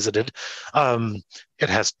I visited. It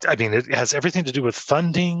has everything to do with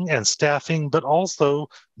funding and staffing, but also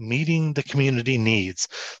meeting the community needs.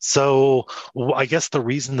 So I guess the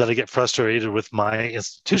reason that I get frustrated with my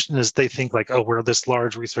institution is they think like, oh, we're this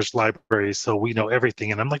large research library, so we know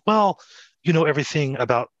everything. And I'm like, well, you know everything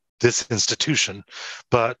about this institution,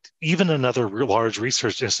 but even another large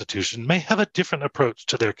research institution may have a different approach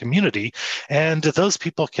to their community, and those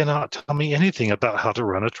people cannot tell me anything about how to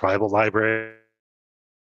run a tribal library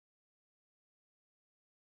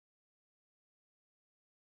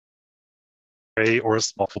or a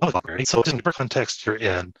small library. So in whatever context you're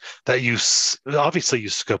in, that you obviously you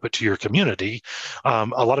scope it to your community a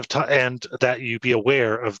lot of time, and that you be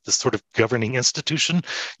aware of the sort of governing institution,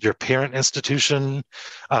 your parent institution.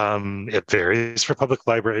 It varies for public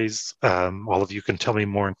libraries. All of you can tell me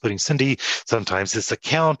more, including Cindy. Sometimes it's a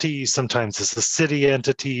county, sometimes it's a city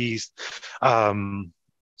entity.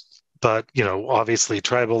 But, obviously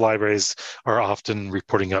tribal libraries are often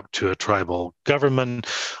reporting up to a tribal government.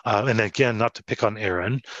 And again, not to pick on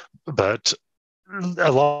Aaron, but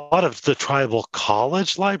a lot of the tribal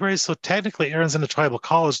college libraries, so technically Aaron's in a tribal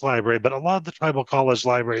college library, but a lot of the tribal college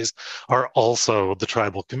libraries are also the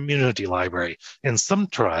tribal community library. In some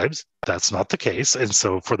tribes, that's not the case. And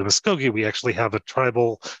so for the Muskogee, we actually have a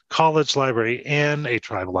tribal college library and a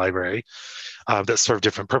tribal library that serve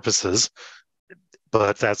different purposes.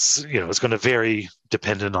 But that's, it's going to vary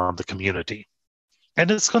dependent on the community. And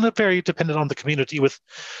it's going to vary dependent on the community with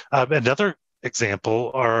another example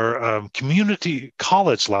are community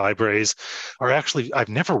college libraries are actually, I've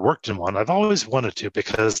never worked in one. I've always wanted to,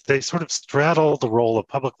 because they sort of straddle the role of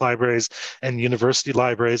public libraries and university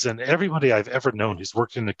libraries. And everybody I've ever known who's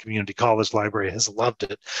worked in a community college library has loved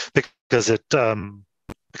it because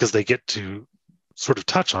because they get to sort of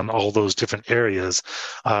touch on all those different areas.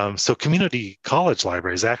 So community college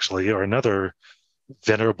libraries actually are another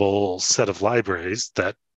venerable set of libraries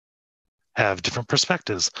that have different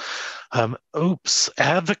perspectives.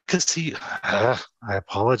 Advocacy. I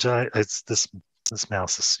apologize. It's this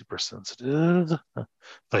mouse is super sensitive. If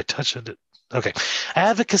I touch it, okay.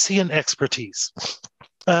 Advocacy and expertise.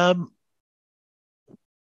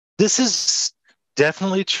 This is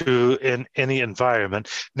definitely true in any environment.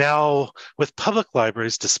 Now, with public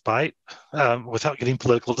libraries, despite, without getting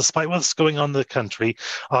political, despite what's going on in the country,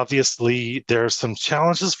 obviously there are some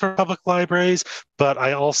challenges for public libraries, but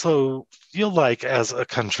I also feel like as a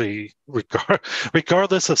country,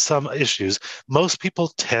 regardless of some issues, most people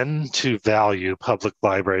tend to value public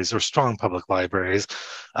libraries or strong public libraries.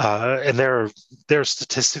 And there are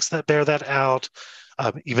statistics that bear that out.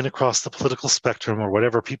 Even across the political spectrum or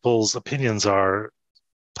whatever people's opinions are,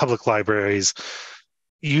 public libraries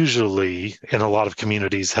usually in a lot of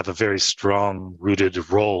communities have a very strong rooted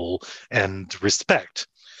role and respect.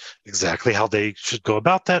 Exactly how they should go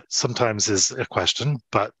about that sometimes is a question,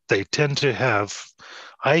 but they tend to have,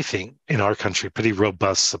 I think, in our country, pretty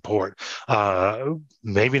robust support.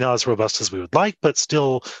 Maybe not as robust as we would like, but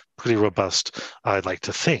still pretty robust, I'd like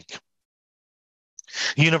to think.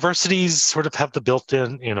 Universities sort of have the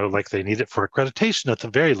built-in, like they need it for accreditation at the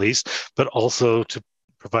very least, but also to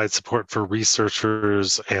provide support for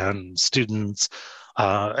researchers and students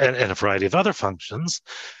and a variety of other functions.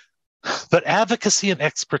 But advocacy and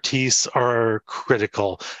expertise are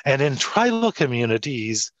critical. And in tribal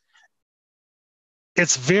communities,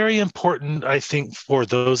 it's very important, I think, for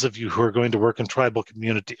those of you who are going to work in tribal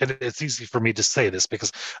community, and it's easy for me to say this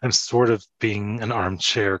because I'm sort of being an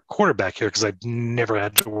armchair quarterback here because I've never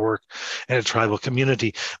had to work in a tribal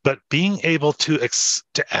community, but being able to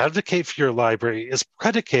advocate for your library is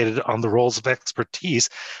predicated on the roles of expertise.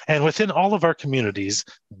 And within all of our communities,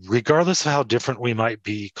 regardless of how different we might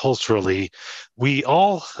be culturally, we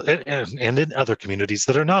all, and in other communities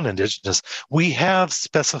that are non-Indigenous, we have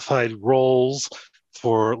specified roles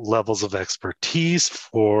for levels of expertise,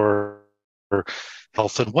 for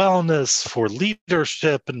health and wellness, for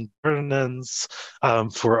leadership and governance,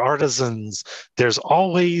 for artisans. There's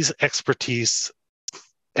always expertise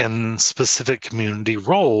and specific community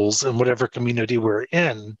roles in whatever community we're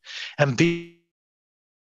in. And being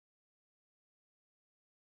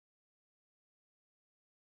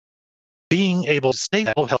able to stay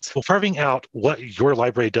carving out what your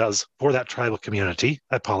library does for that tribal community,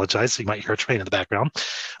 I apologize, so you might hear a train in the background,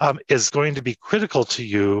 is going to be critical to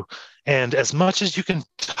you. And as much as you can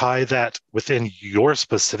tie that within your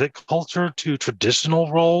specific culture to traditional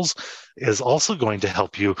roles is also going to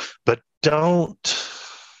help you, but I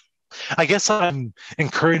guess I'm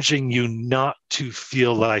encouraging you not to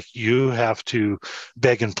feel like you have to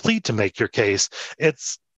beg and plead to make your case.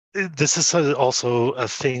 This is also a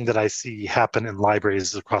thing that I see happen in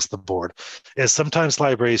libraries across the board, is sometimes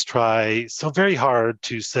libraries try so very hard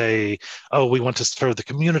to say, oh, we want to serve the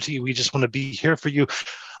community, we just want to be here for you.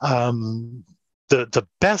 The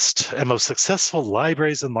best and most successful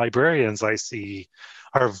libraries and librarians I see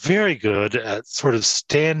are very good at sort of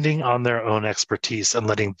standing on their own expertise and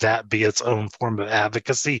letting that be its own form of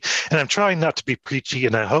advocacy. And I'm trying not to be preachy,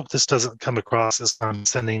 and I hope this doesn't come across as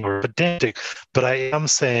condescending or pedantic, but I am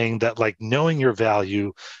saying that, like, knowing your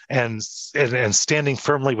value and standing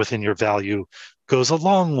firmly within your value goes a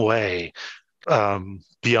long way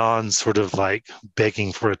beyond sort of like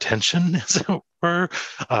begging for attention, as it were.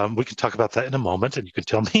 We can talk about that in a moment, and you can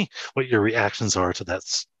tell me what your reactions are to that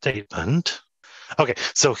statement. Okay,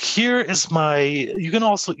 so here is you can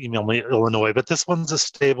also email me Illinois, but this one's a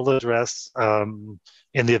stable address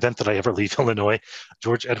in the event that I ever leave Illinois,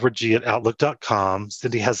 georgeedwardg@outlook.com.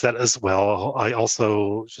 Cindy has that as well. I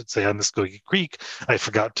also should say on Muskogee Creek, I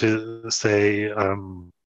forgot to say,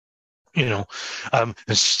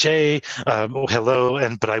 Shay,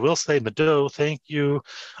 hello, but I will say Mado, thank you.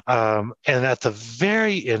 And at the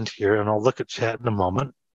very end here, and I'll look at chat in a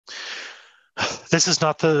moment, this is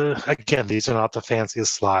not these are not the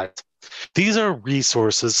fanciest slides. These are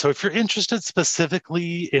resources. So if you're interested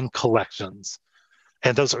specifically in collections,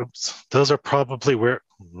 and those are probably where,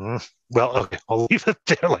 well, okay, I'll leave it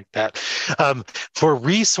there like that. For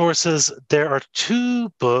resources, there are 2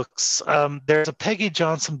 books. There's a Peggy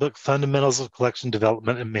Johnson book, Fundamentals of Collection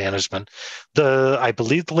Development and Management. I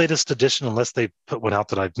believe the latest edition, unless they put one out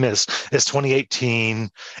that I've missed, is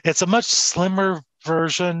 2018. It's a much slimmer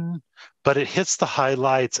version, but it hits the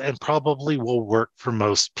highlights and probably will work for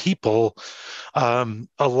most people. A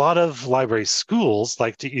lot of library schools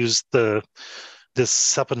like to use this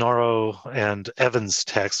Seponaro and Evans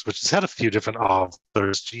text, which has had a few different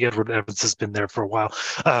authors. G. Edward Evans has been there for a while.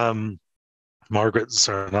 Margaret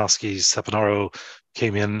Zarnowski Seponaro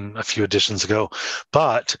came in a few editions ago.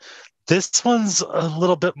 But this one's a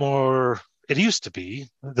little bit more, it used to be.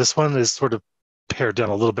 This one is sort of pared down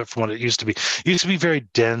a little bit from what it used to be. It used to be very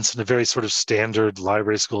dense and a very sort of standard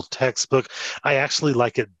library school textbook. I actually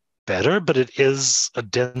like it better, but it is a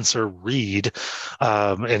denser read,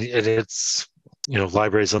 and it's,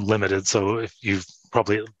 Libraries Unlimited. So if you've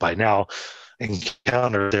probably by now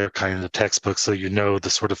encountered their kind of textbooks, so the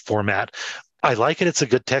sort of format. I like it. It's a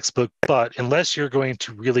good textbook, but unless you're going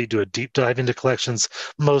to really do a deep dive into collections,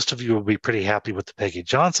 most of you will be pretty happy with the Peggy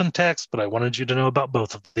Johnson text, but I wanted you to know about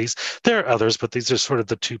both of these. There are others, but these are sort of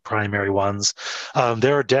the two primary ones.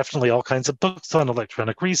 There are definitely all kinds of books on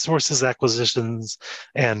electronic resources, acquisitions,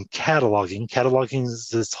 and cataloging. Cataloging is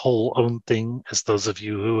this whole own thing, as those of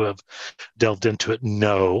you who have delved into it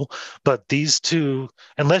know. But these two,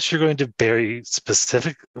 unless you're going to very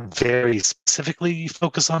specifically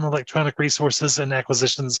focus on electronic resources and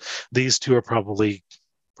acquisitions, these two are probably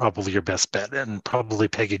your best bet, and probably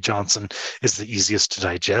Peggy Johnson is the easiest to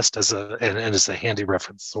digest and as a handy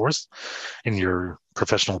reference source in your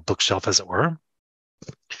professional bookshelf, as it were.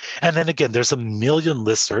 And then again, there's a million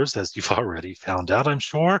listservs, as you've already found out, I'm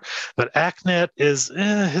sure. But ACNET is,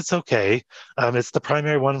 it's okay. It's the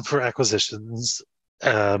primary one for acquisitions.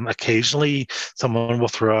 Occasionally, someone will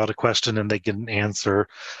throw out a question and they get an answer.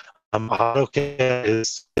 AutoCAD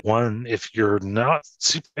is one if you're not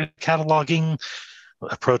super cataloging.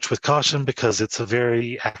 Approach with caution because it's a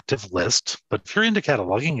very active list. But if you're into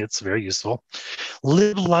cataloging, it's very useful.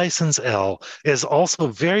 LibLicense-L is also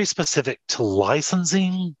very specific to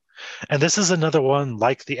licensing. And this is another one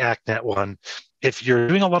like the ACNET one. If you're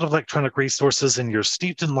doing a lot of electronic resources and you're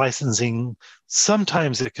steeped in licensing,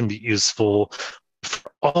 sometimes it can be useful.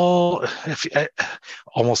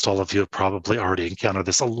 Almost all of you have probably already encountered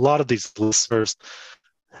this. A lot of these listservs,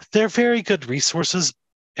 they're very good resources,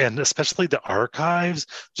 and especially the archives.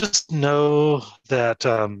 Just know that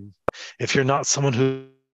if you're not someone who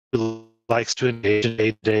likes to engage in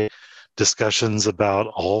day-to-day discussions about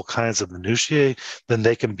all kinds of minutiae, then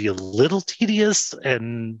they can be a little tedious,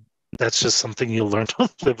 and that's just something you'll learn to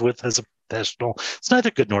live with as a professional. It's neither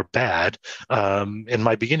good nor bad. In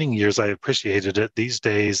my beginning years, I appreciated it. These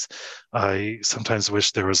days, I sometimes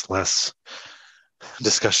wish there was less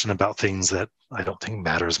discussion about things that I don't think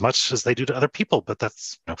matter as much as they do to other people, but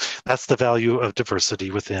that's the value of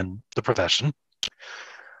diversity within the profession.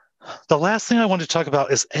 The last thing I want to talk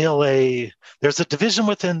about is ALA. There's a division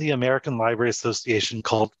within the American Library Association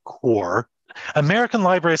called CORE. American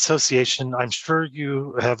Library Association, I'm sure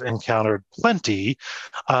you have encountered plenty.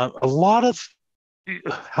 A lot of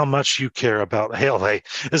how much you care about ALA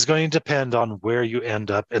is going to depend on where you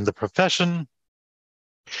end up in the profession.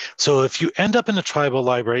 So if you end up in a tribal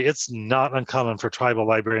library, it's not uncommon for tribal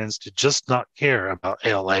librarians to just not care about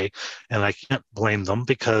ALA. And I can't blame them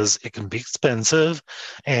because it can be expensive.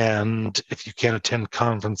 And if you can't attend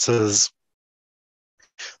conferences,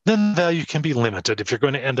 then the value can be limited. If you're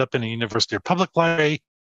going to end up in a university or public library,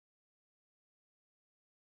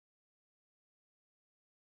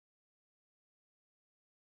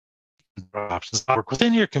 options work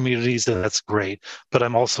within your communities, and that's great. But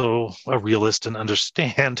I'm also a realist and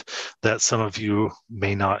understand that some of you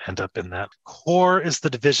may not end up in that. CORE is the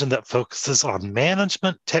division that focuses on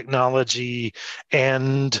management, technology,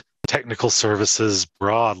 and technical services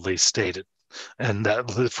broadly stated. And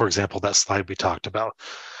that, for example, that slide we talked about.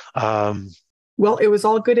 Well, it was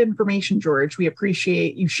all good information, George. We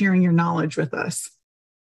appreciate you sharing your knowledge with us.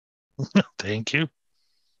 Thank you.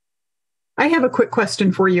 I have a quick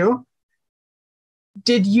question for you.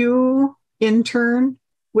 Did you intern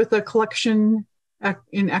with a collection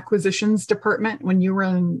in acquisitions department when you were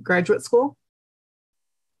in graduate school?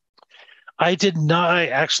 I did not. I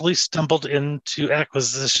actually stumbled into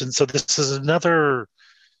acquisition. So this is another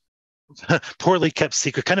poorly kept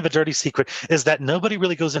secret, kind of a dirty secret, is that nobody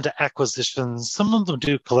really goes into acquisitions. Some of them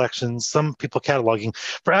do collections, some people cataloging.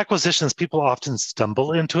 For acquisitions, people often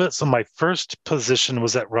stumble into it. So my first position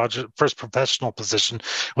was first professional position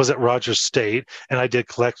was at Rogers State, and I did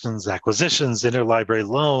collections, acquisitions, interlibrary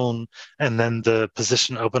loan, and then the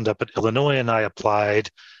position opened up at Illinois, and I applied.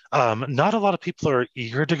 Not a lot of people are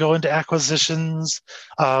eager to go into acquisitions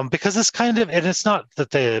because it's kind of, and it's not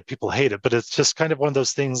that people hate it, but it's just kind of one of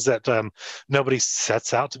those things that nobody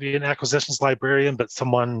sets out to be an acquisitions librarian, but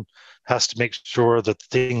someone has to make sure that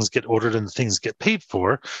things get ordered and things get paid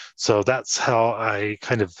for. So that's how I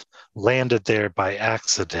kind of landed there by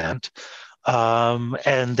accident.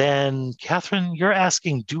 And then, Catherine, you're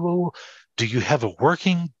asking, do you have a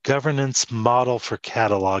working governance model for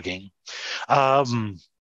cataloging?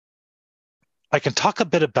 I can talk a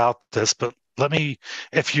bit about this, but let me,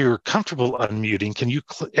 if you're comfortable unmuting, can you,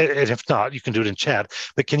 and if not, you can do it in chat,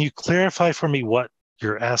 but can you clarify for me what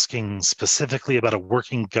you're asking specifically about a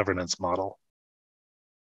working governance model?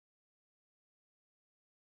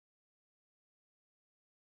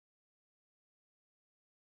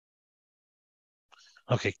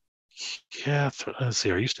 Okay, Catherine, let's see,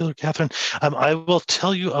 are you still here, Catherine? I will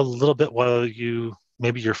tell you a little bit while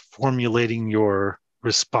maybe you're formulating your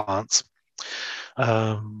response.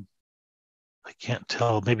 I can't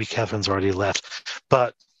tell. Maybe Catherine's already left.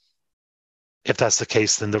 But if that's the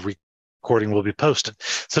case, then the recording will be posted.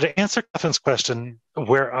 So to answer Catherine's question,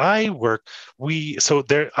 where I work,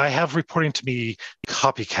 I have reporting to me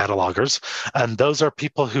copy catalogers, and those are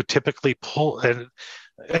people who typically pull. And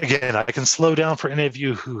again, I can slow down for any of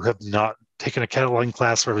you who have not taken a cataloging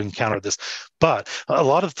class or have encountered this, but a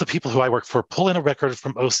lot of the people who I work for pull in a record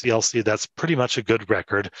from OCLC that's pretty much a good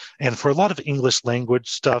record, and for a lot of English language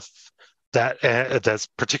stuff, that's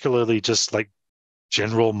particularly just like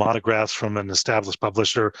general monographs from an established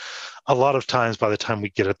publisher, a lot of times by the time we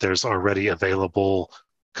get it, there's already available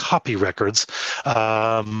copy records.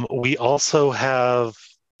 We also have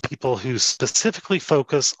people who specifically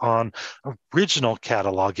focus on original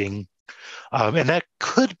cataloging, and that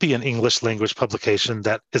could be an English language publication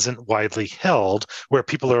that isn't widely held, where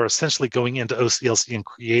people are essentially going into OCLC and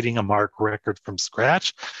creating a MARC record from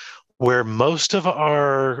scratch. Where most of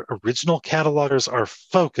our original catalogers are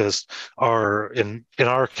focused are, in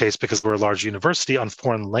our case, because we're a large university, on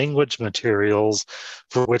foreign language materials,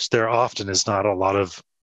 for which there's not a lot of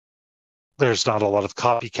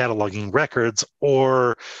copy cataloging records,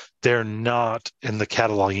 or they're not in the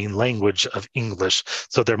cataloging language of English.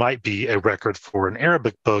 So there might be a record for an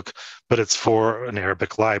Arabic book, but it's for an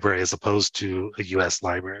Arabic library as opposed to a US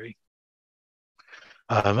library.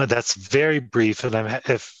 And that's very brief, and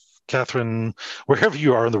if Catherine, wherever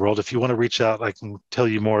you are in the world, if you want to reach out, I can tell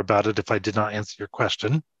you more about it if I did not answer your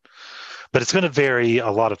question. But it's going to vary a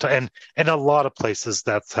lot of time. And a lot of places,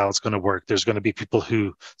 that's how it's going to work. There's going to be people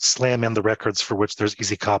who slam in the records for which there's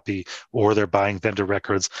easy copy, or they're buying vendor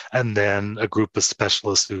records, and then a group of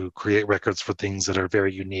specialists who create records for things that are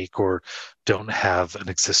very unique or don't have an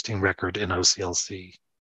existing record in OCLC.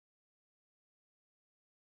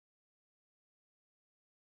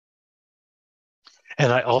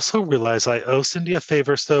 And I also realize I owe Cindy a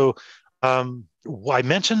favor. So I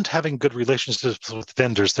mentioned having good relationships with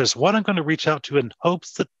vendors. There's one I'm going to reach out to in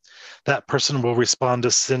hopes that that person will respond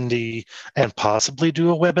to Cindy and possibly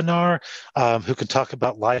do a webinar who can talk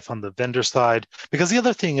about life on the vendor side. Because the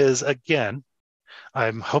other thing is, again,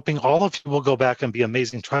 I'm hoping all of you will go back and be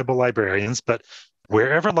amazing tribal librarians, but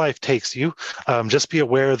wherever life takes you, just be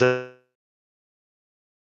aware that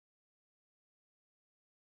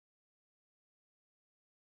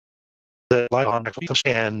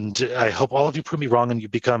and I hope all of you prove me wrong and you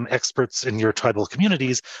become experts in your tribal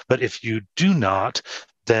communities. But if you do not,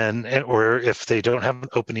 then, or if they don't have an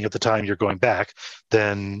opening at the time you're going back,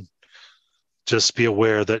 then just be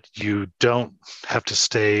aware that you don't have to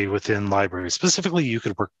stay within libraries. Specifically, you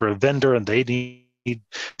could work for a vendor and they need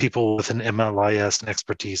people with an MLIS and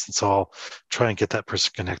expertise. And so I'll try and get that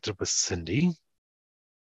person connected with Cindy.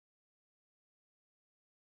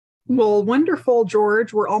 Well, wonderful,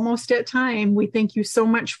 George. We're almost at time. We thank you so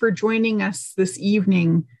much for joining us this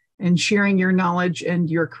evening and sharing your knowledge and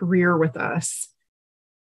your career with us.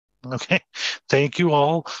 Okay, thank you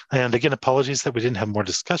all. And again, apologies that we didn't have more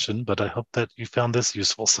discussion, but I hope that you found this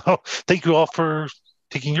useful. So thank you all for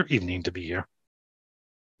taking your evening to be here.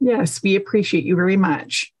 Yes, we appreciate you very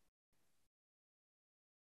much.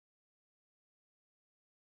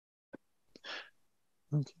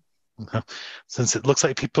 Okay. Since it looks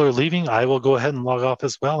like people are leaving, I will go ahead and log off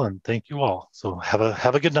as well. And thank you all. So have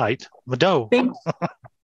a good night. Mado.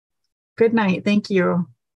 Good night. Thank you.